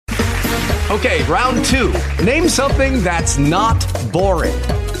Okay, round 2. Name something that's not boring.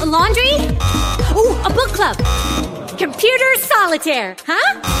 A laundry? Ooh, a book club. Computer solitaire,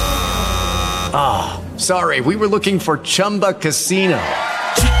 huh? Ah, oh, sorry. We were looking for Chumba Casino.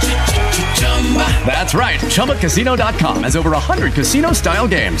 That's right. ChumbaCasino.com has over 100 casino-style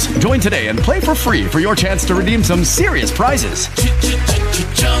games. Join today and play for free for your chance to redeem some serious prizes.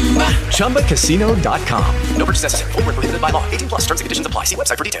 ChumbaCasino.com. No purchase necessary. Void where prohibited by law. 18 plus. Terms and conditions apply. See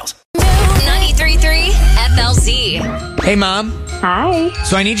website for details. 93.3 FLZ. Hey, Mom. Hi.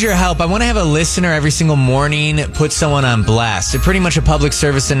 So I need your help. I want to have a listener every single morning put someone on blast. It's pretty much a public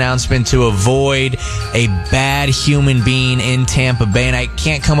service announcement to avoid a bad human being in Tampa Bay, and I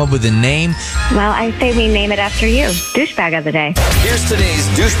can't come up with a name. Well, I say we name it after you. Douchebag of the day. Here's today's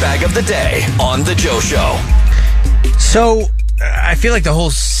douchebag of the day on The Joe Show. So I feel like the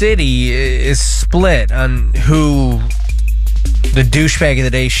whole city is split on who the douchebag of the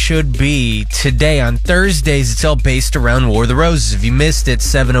day should be today. On Thursdays, it's all based around War of the Roses. If you missed it,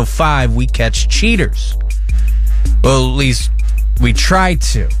 7:05, we catch cheaters. Well, at least we tried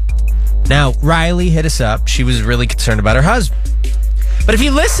to. Now, Riley hit us up. She was really concerned about her husband. But if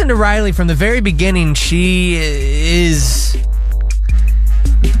you listen to Riley from the very beginning, she is,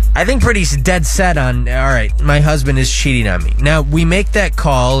 I think, pretty dead set on, all right, my husband is cheating on me. Now, we make that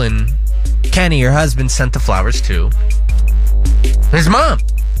call, and Kenny, her husband, sent the flowers to his mom.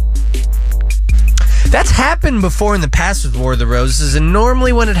 That's happened before in the past with War of the Roses, and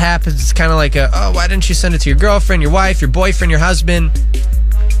normally when it happens, it's kind of like why didn't you send it to your girlfriend, your wife, your boyfriend, your husband?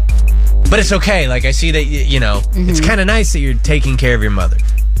 But it's okay. Like, I see that, it's kind of nice that you're taking care of your mother.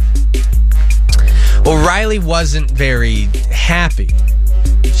 Well, Riley wasn't very happy.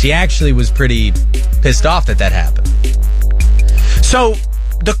 She actually was pretty pissed off that happened. So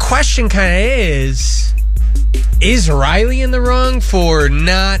the question kind of is Riley in the wrong for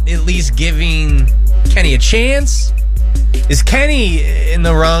not at least giving Kenny a chance? Is Kenny in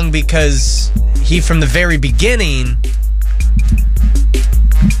the wrong because he, from the very beginning,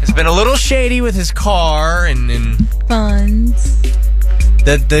 has been a little shady with his car and funds?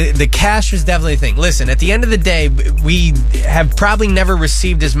 The cash was definitely a thing. Listen, at the end of the day, we have probably never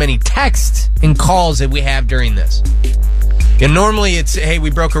received as many texts and calls that we have during this. And normally it's, hey,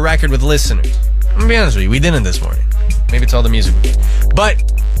 we broke a record with listeners. I'm going to be honest with you, we didn't this morning. Maybe it's all the music. But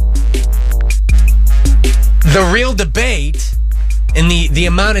the real debate and the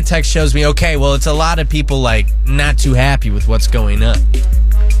amount of text shows me, okay, well, it's a lot of people, not too happy with what's going on.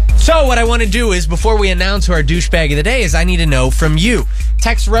 So what I want to do is, before we announce who our douchebag of the day is, I need to know from you.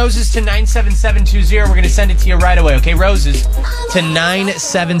 Text ROSES to 97720. We're going to send it to you right away, okay? ROSES to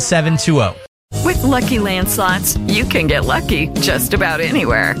 97720. With Lucky Land Slots, you can get lucky just about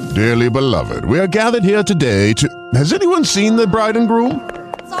anywhere. Dearly beloved, we are gathered here today to... Has anyone seen the bride and groom?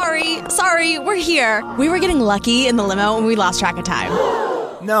 Sorry, we're here. We were getting lucky in the limo and we lost track of time.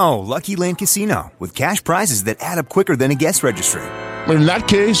 No, Lucky Land Casino, with cash prizes that add up quicker than a guest registry. In that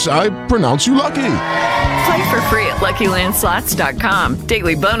case, I pronounce you lucky. Play for free at LuckyLandSlots.com.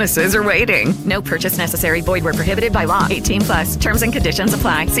 Daily bonuses are waiting. No purchase necessary. Void where prohibited by law. 18 plus. Terms and conditions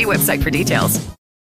apply. See website for details.